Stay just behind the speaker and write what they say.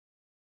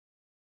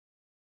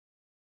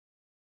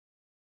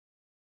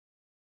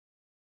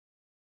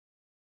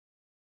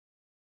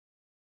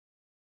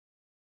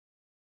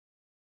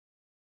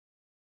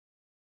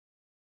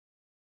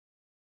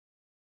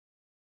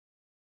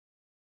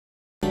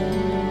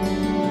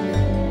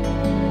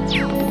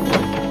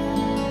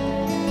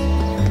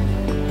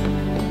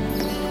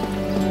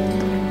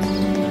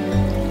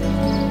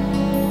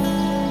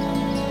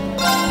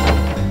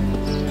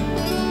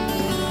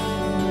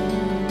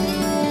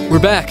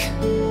back.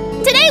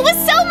 Today was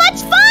so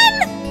much fun!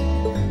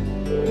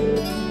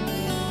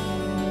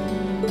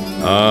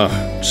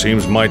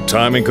 Seems my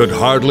timing could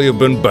hardly have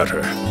been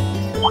better.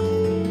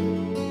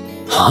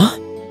 Huh?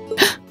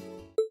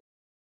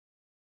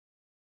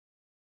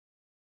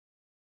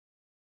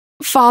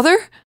 Father?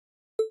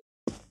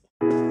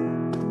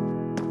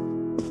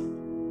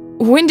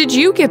 When did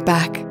you get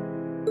back?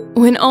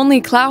 When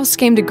only Klaus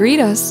came to greet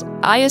us,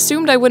 I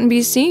assumed I wouldn't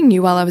be seeing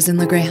you while I was in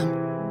Legram.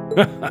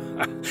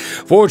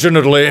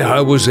 Fortunately, I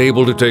was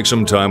able to take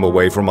some time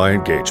away from my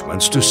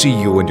engagements to see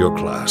you and your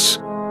class.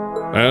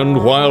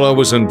 And while I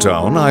was in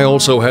town, I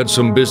also had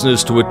some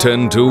business to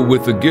attend to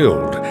with the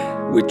guild,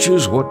 which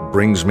is what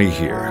brings me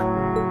here.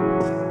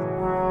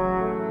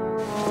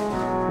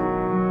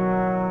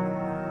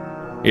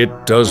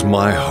 It does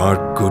my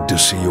heart good to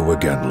see you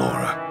again,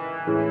 Laura.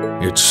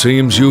 It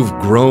seems you've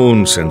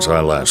grown since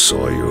I last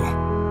saw you.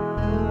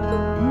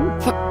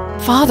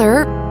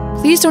 Father,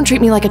 please don't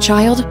treat me like a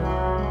child.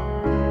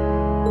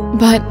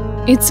 But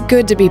it's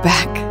good to be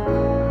back.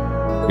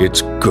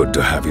 It's good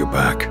to have you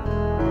back.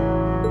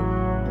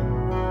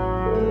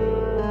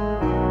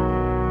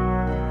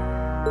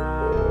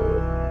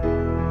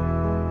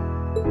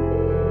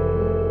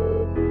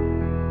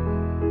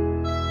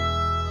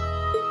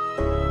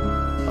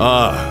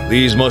 Ah,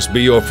 these must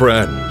be your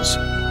friends.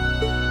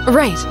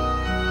 Right.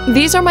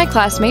 These are my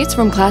classmates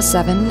from Class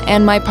 7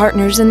 and my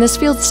partners in this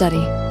field study.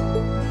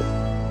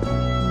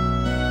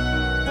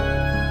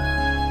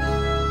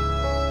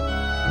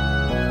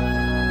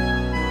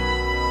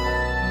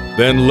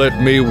 Then let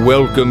me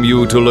welcome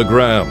you to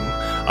Legram.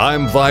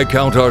 I'm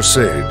Viscount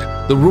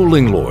Arseid, the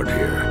ruling lord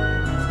here.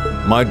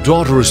 My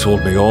daughter has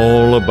told me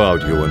all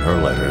about you in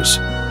her letters.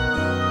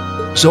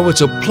 So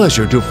it's a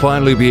pleasure to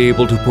finally be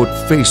able to put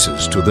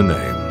faces to the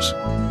names.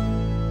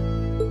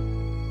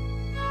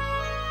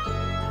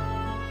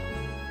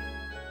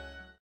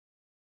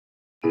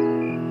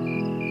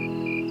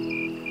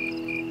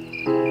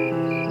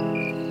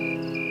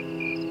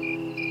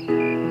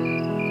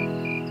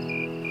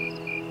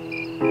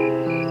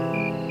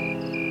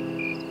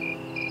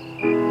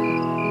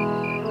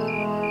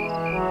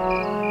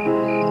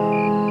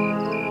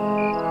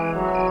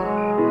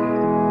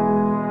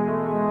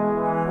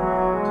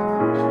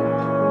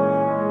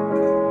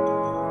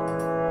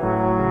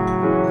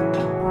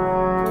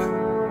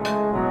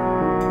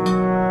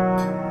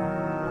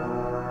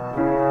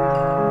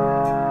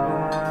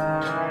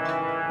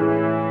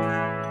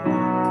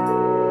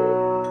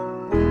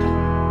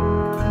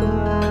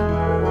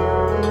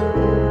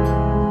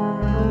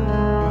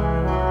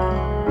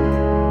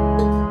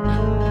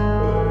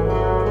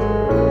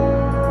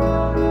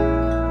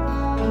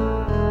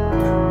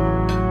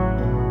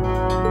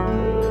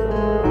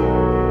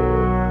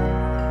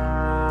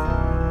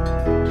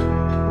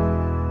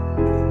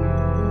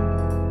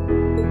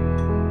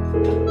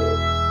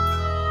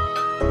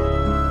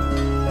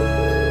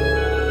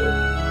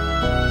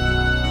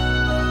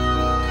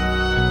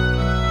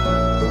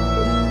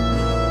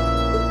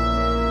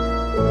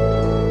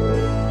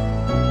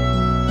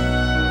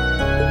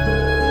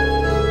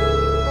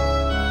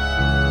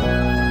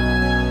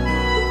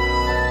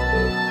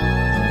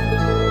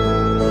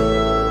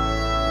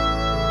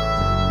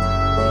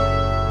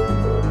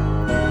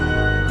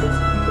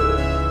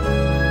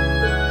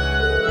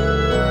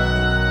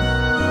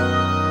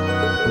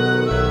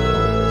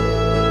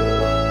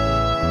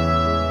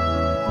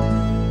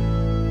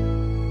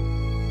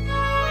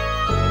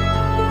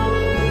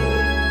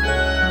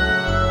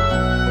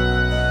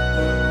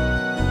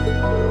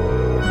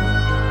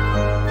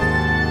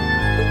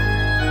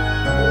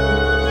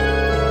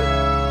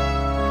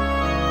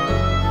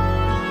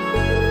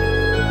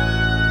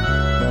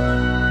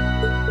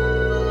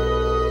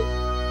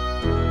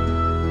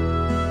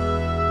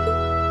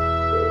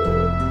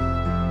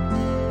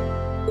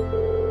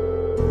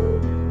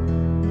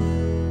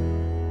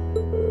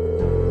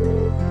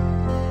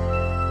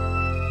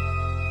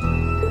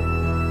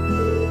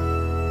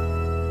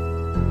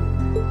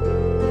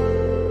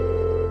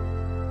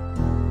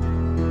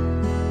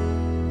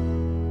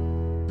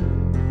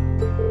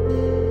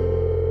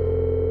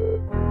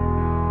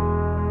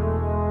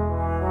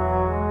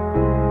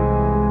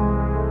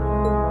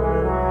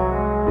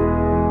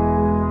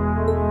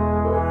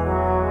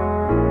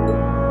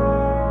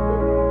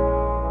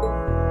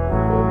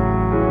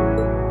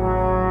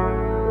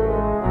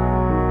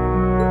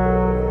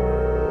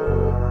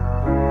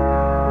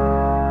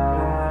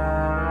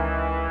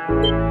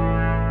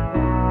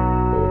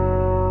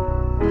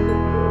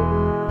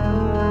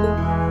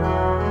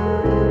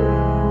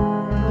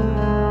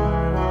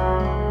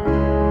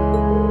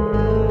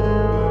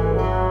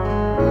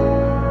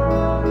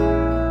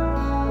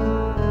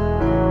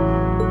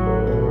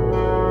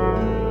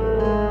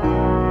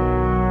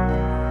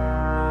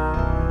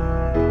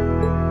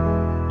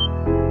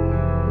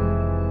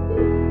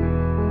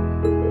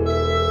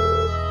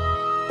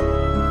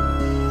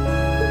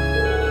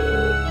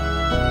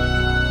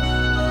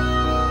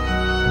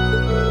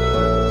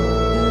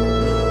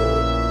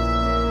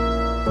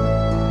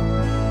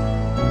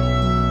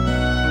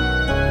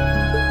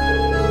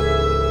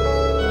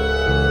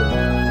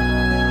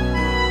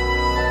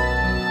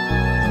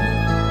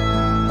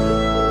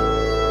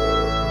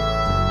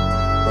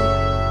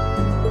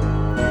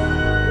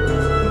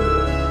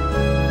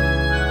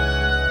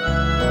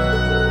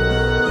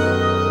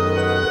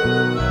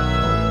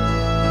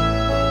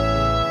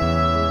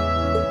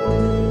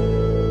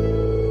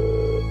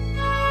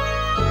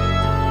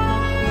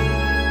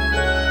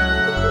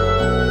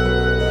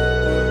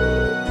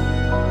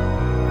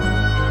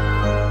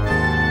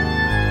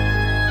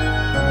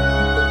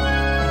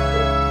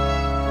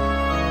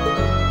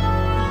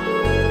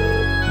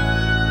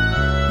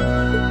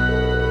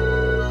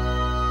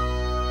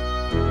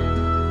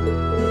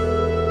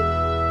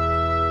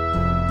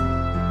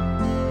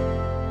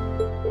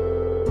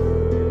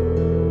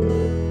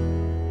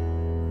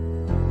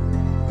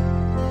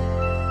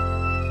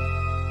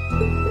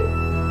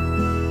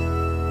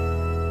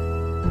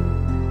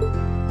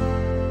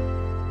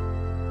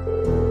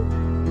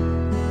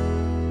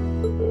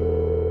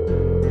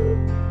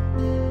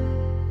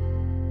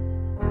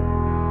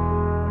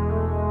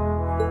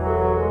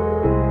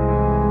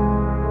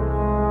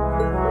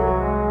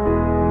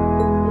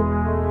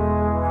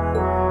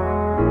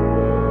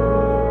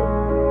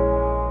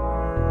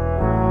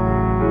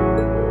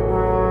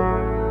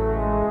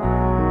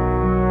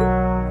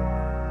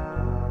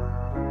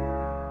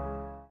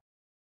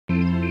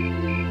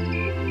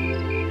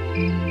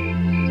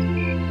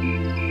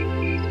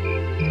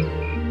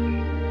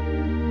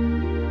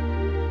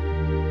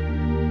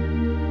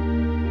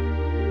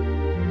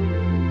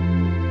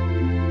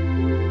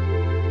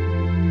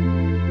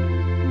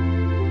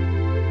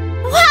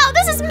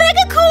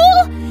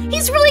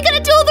 he's really gonna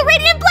duel the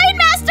Radiant Blade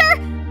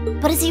Master!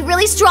 But is he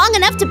really strong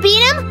enough to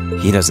beat him?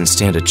 He doesn't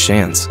stand a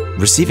chance.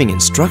 Receiving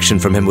instruction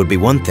from him would be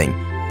one thing,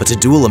 but to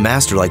duel a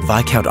master like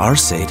Viscount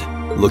Arseid...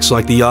 Looks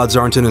like the odds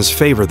aren't in his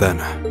favor then.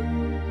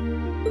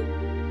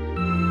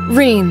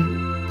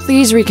 Rean,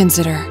 please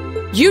reconsider.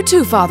 You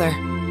too, Father.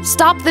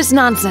 Stop this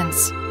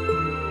nonsense.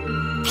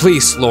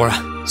 Please, Laura,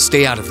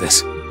 stay out of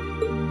this.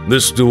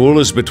 This duel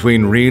is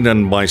between Rean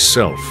and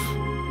myself.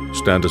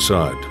 Stand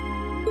aside.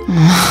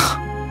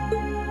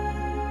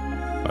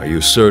 Are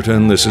you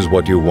certain this is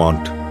what you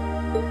want?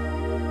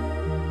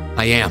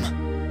 I am.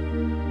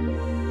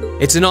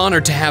 It's an honor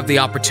to have the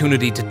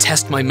opportunity to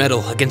test my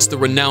mettle against the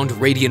renowned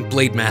Radiant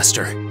Blade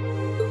Master.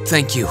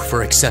 Thank you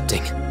for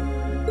accepting.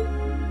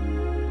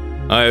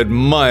 I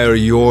admire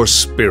your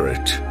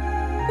spirit.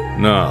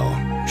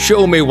 Now,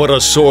 show me what a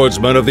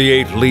swordsman of the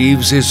 8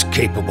 leaves is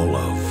capable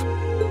of.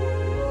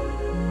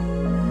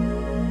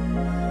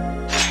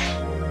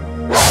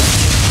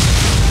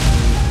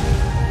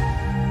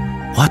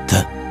 What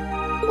the?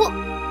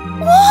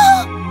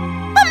 Whoa!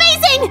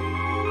 Amazing!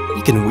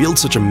 He can wield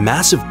such a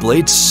massive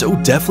blade so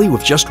deftly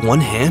with just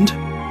one hand?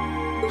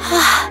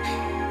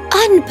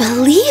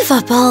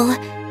 Unbelievable!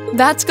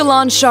 That's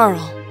Galan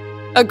Charles,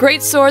 a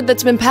great sword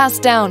that's been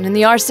passed down in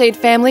the Arseid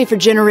family for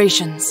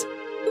generations.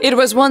 It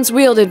was once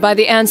wielded by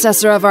the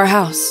ancestor of our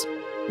house,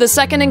 the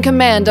second in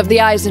command of the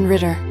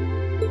Eisenritter.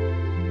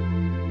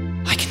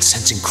 I can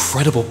sense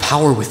incredible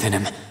power within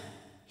him.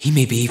 He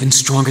may be even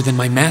stronger than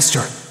my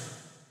master.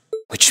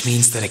 Which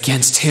means that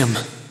against him...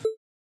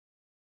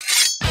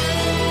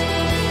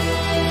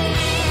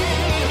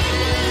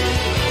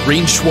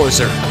 Rean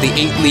Schwarzer of the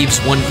 8 Leaves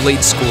 1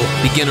 Blade School,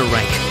 beginner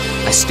rank.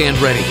 I stand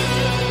ready.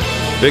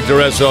 Victor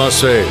S.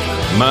 Arseid,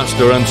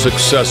 master and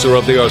successor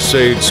of the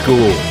Arseid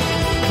School.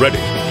 Ready.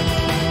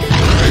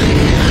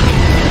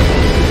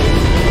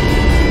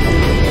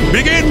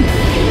 Begin!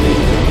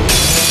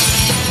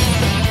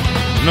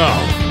 Now,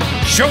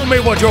 show me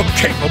what you're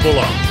capable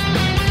of.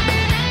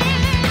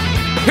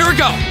 Here we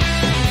go!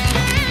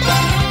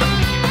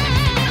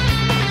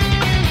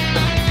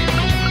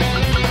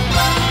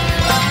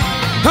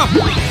 Huh.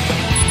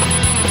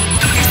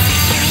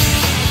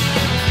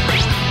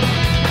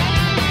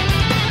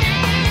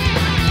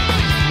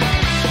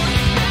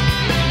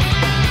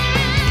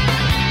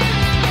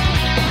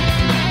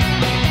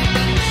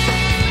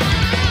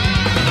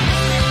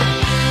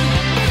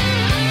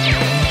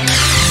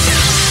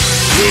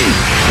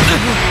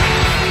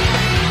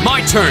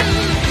 My turn!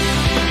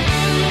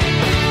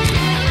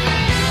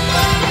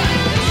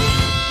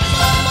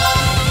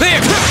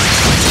 There!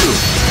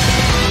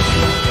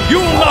 You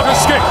will not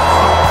escape!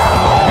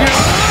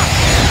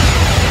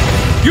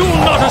 You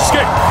will not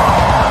escape!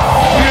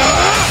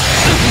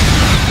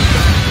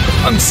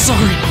 I'm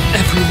sorry,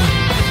 everyone.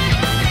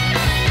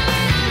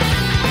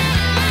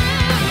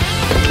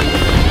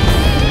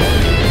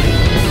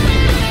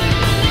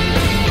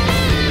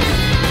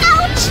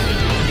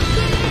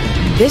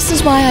 This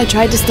is why I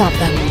tried to stop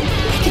them.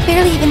 I could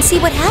barely even see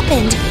what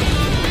happened.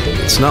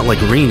 It's not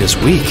like Rean is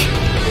weak.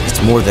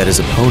 It's more that his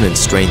opponent's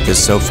strength is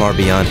so far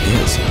beyond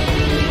his.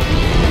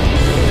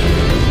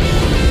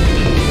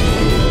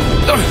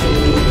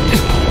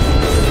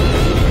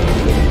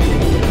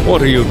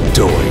 What are you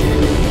doing?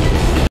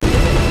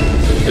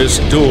 This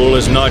duel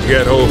is not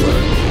yet over.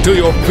 To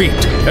your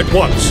feet, at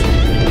once!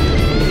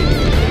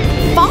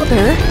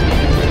 Father?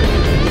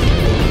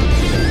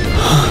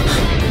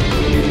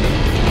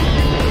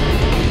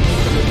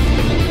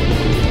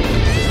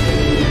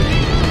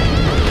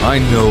 I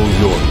know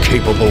you're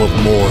capable of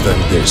more than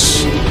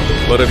this.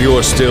 But if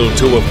you're still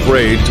too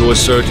afraid to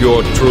assert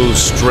your true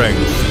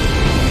strength,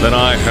 then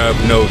I have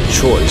no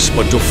choice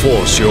but to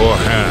force your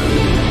hand.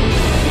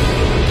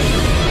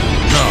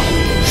 Now,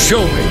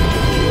 show me.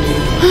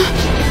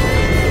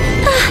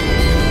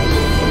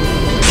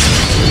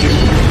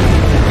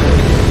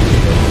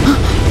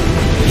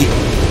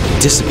 He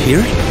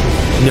disappeared?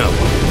 No.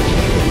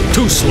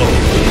 Too slow.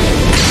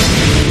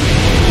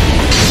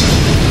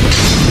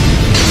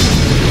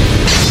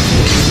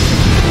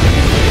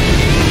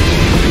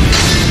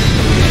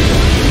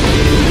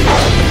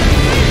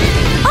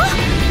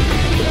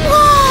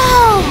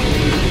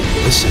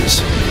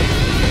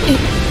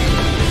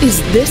 Is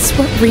this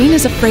what Rean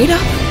is afraid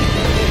of?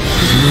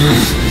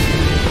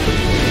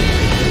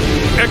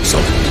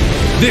 Excellent.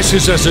 This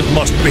is as it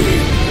must be.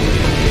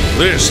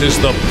 This is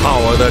the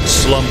power that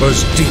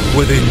slumbers deep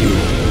within you.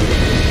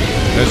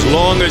 As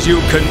long as you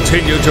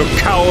continue to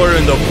cower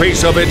in the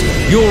face of it,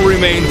 you'll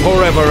remain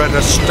forever at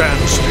a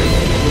standstill.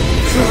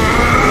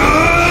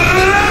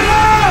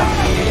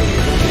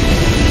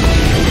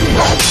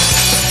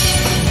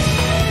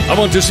 I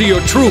want to see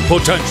your true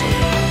potential.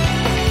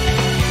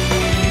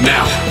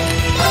 Now.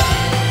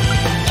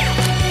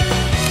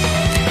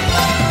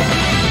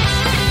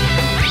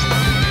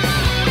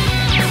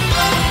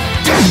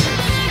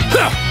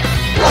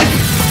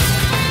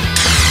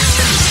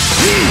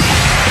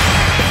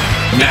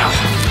 Now.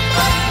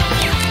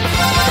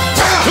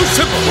 Too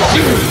simple.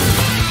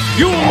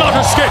 You will not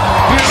escape.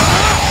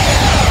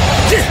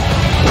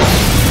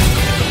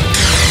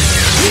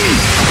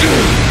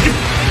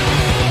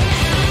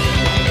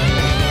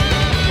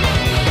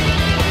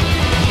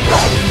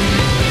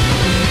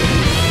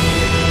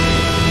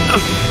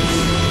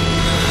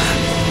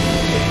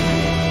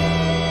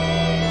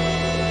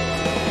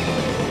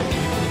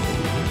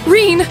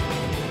 Rean!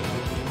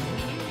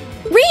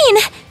 Rean!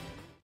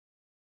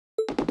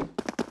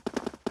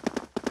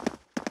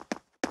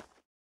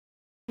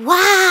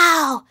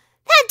 Wow!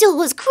 That duel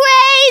was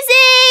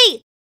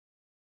crazy!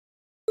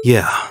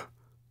 Yeah,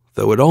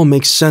 though it all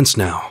makes sense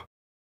now.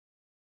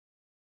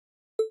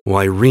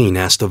 Why Rean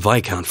asked the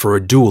Viscount for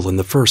a duel in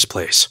the first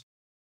place.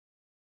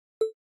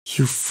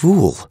 You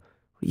fool.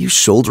 Were you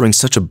shouldering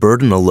such a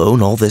burden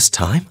alone all this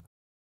time?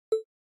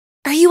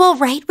 Are you all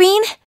right,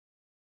 Rean?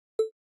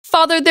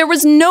 Father, there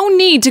was no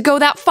need to go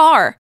that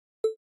far.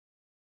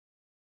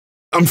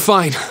 I'm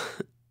fine.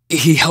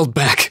 He held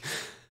back.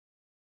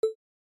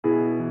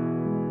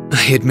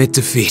 I admit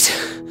defeat.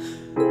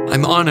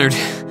 I'm honored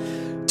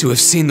to have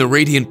seen the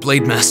Radiant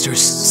Blade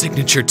Master's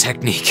signature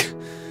technique.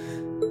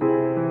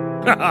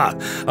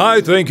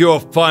 I think you're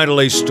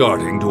finally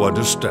starting to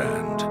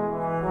understand.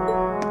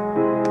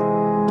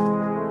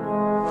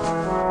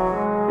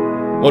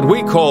 What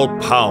we call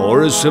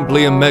power is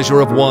simply a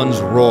measure of one's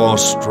raw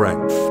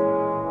strength.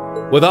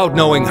 Without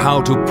knowing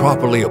how to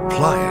properly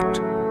apply it,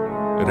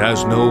 it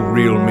has no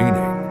real meaning.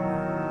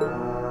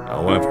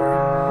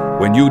 However,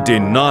 when you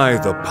deny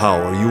the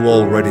power you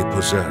already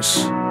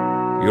possess,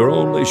 you're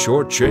only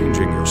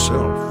shortchanging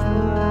yourself.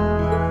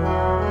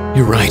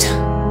 You're right.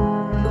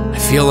 I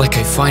feel like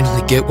I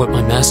finally get what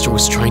my master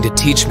was trying to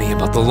teach me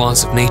about the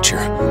laws of nature.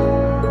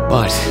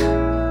 But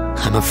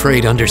I'm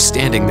afraid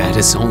understanding that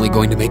is only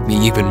going to make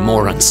me even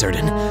more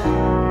uncertain.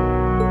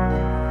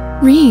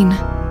 Rean.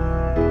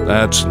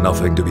 That's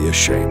nothing to be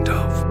ashamed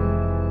of.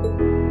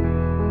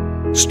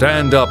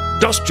 Stand up,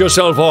 dust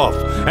yourself off,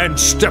 and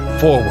step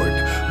forward.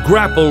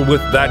 Grapple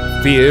with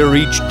that fear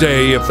each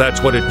day if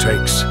that's what it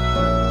takes.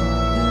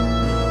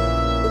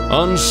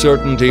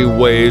 Uncertainty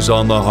weighs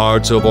on the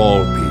hearts of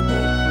all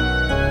people,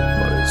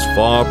 but it's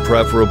far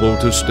preferable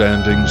to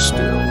standing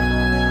still.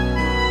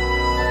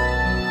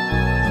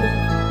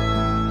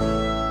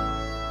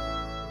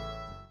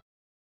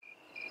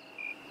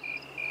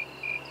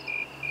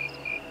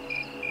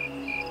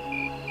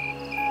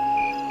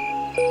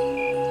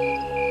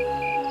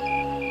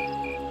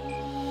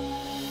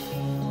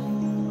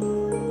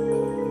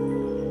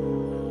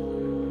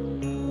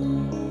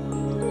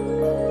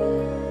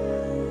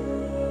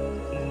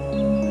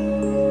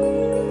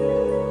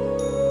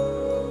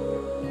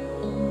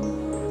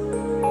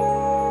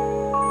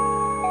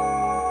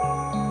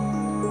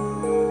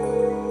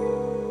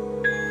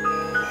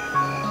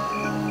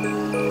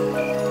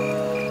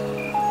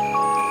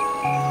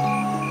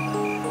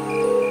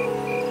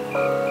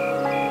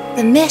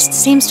 The mist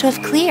seems to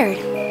have cleared.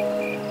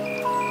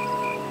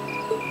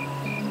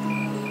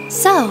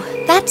 So,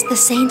 that's the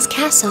Saint's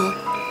castle.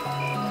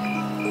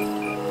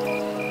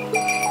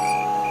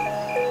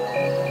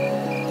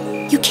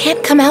 You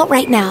can't come out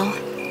right now.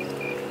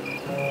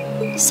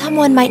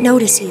 Someone might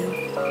notice you.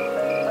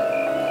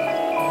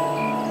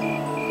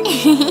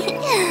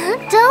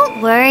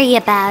 Don't worry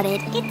about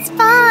it. It's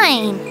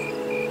fine.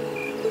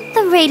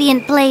 The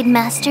Radiant Blade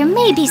Master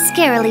may be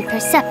scarily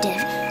perceptive,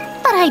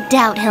 but I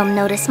doubt he'll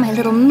notice my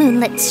little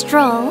moonlit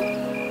stroll.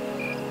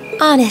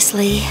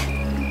 Honestly.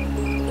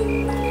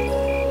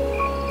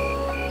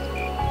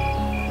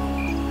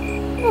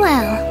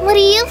 Well, what do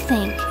you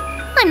think?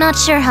 I'm not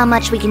sure how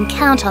much we can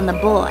count on the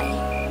boy.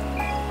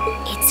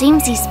 It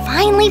seems he's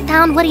finally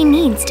found what he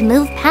needs to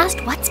move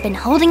past what's been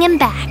holding him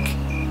back.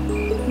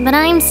 But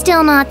I'm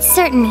still not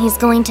certain he's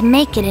going to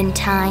make it in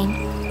time.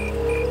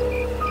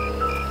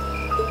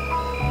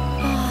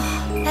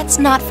 That's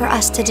not for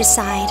us to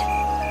decide.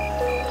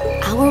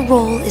 Our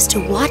role is to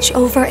watch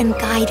over and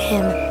guide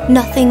him,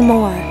 nothing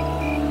more.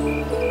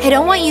 I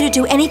don't want you to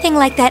do anything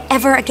like that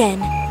ever again.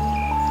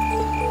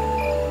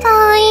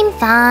 Fine,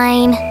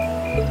 fine.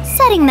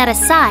 Setting that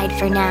aside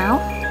for now.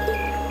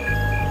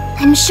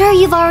 I'm sure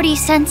you've already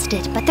sensed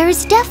it, but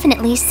there's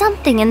definitely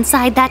something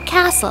inside that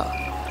castle.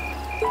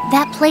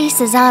 That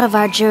place is out of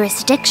our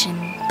jurisdiction,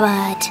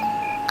 but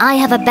I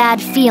have a bad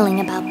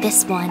feeling about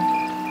this one.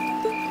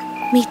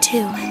 Me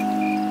too.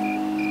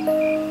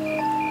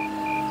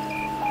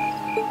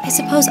 I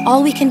suppose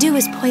all we can do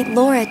is point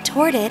Laura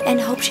toward it and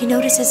hope she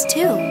notices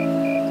too.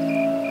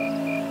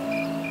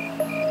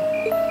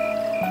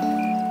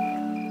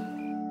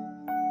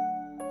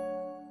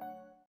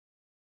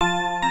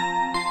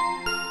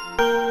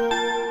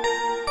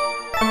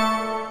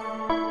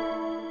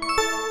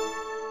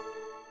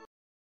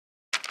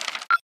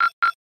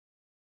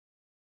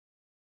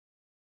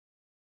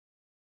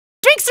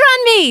 Drinks are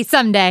on me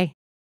someday.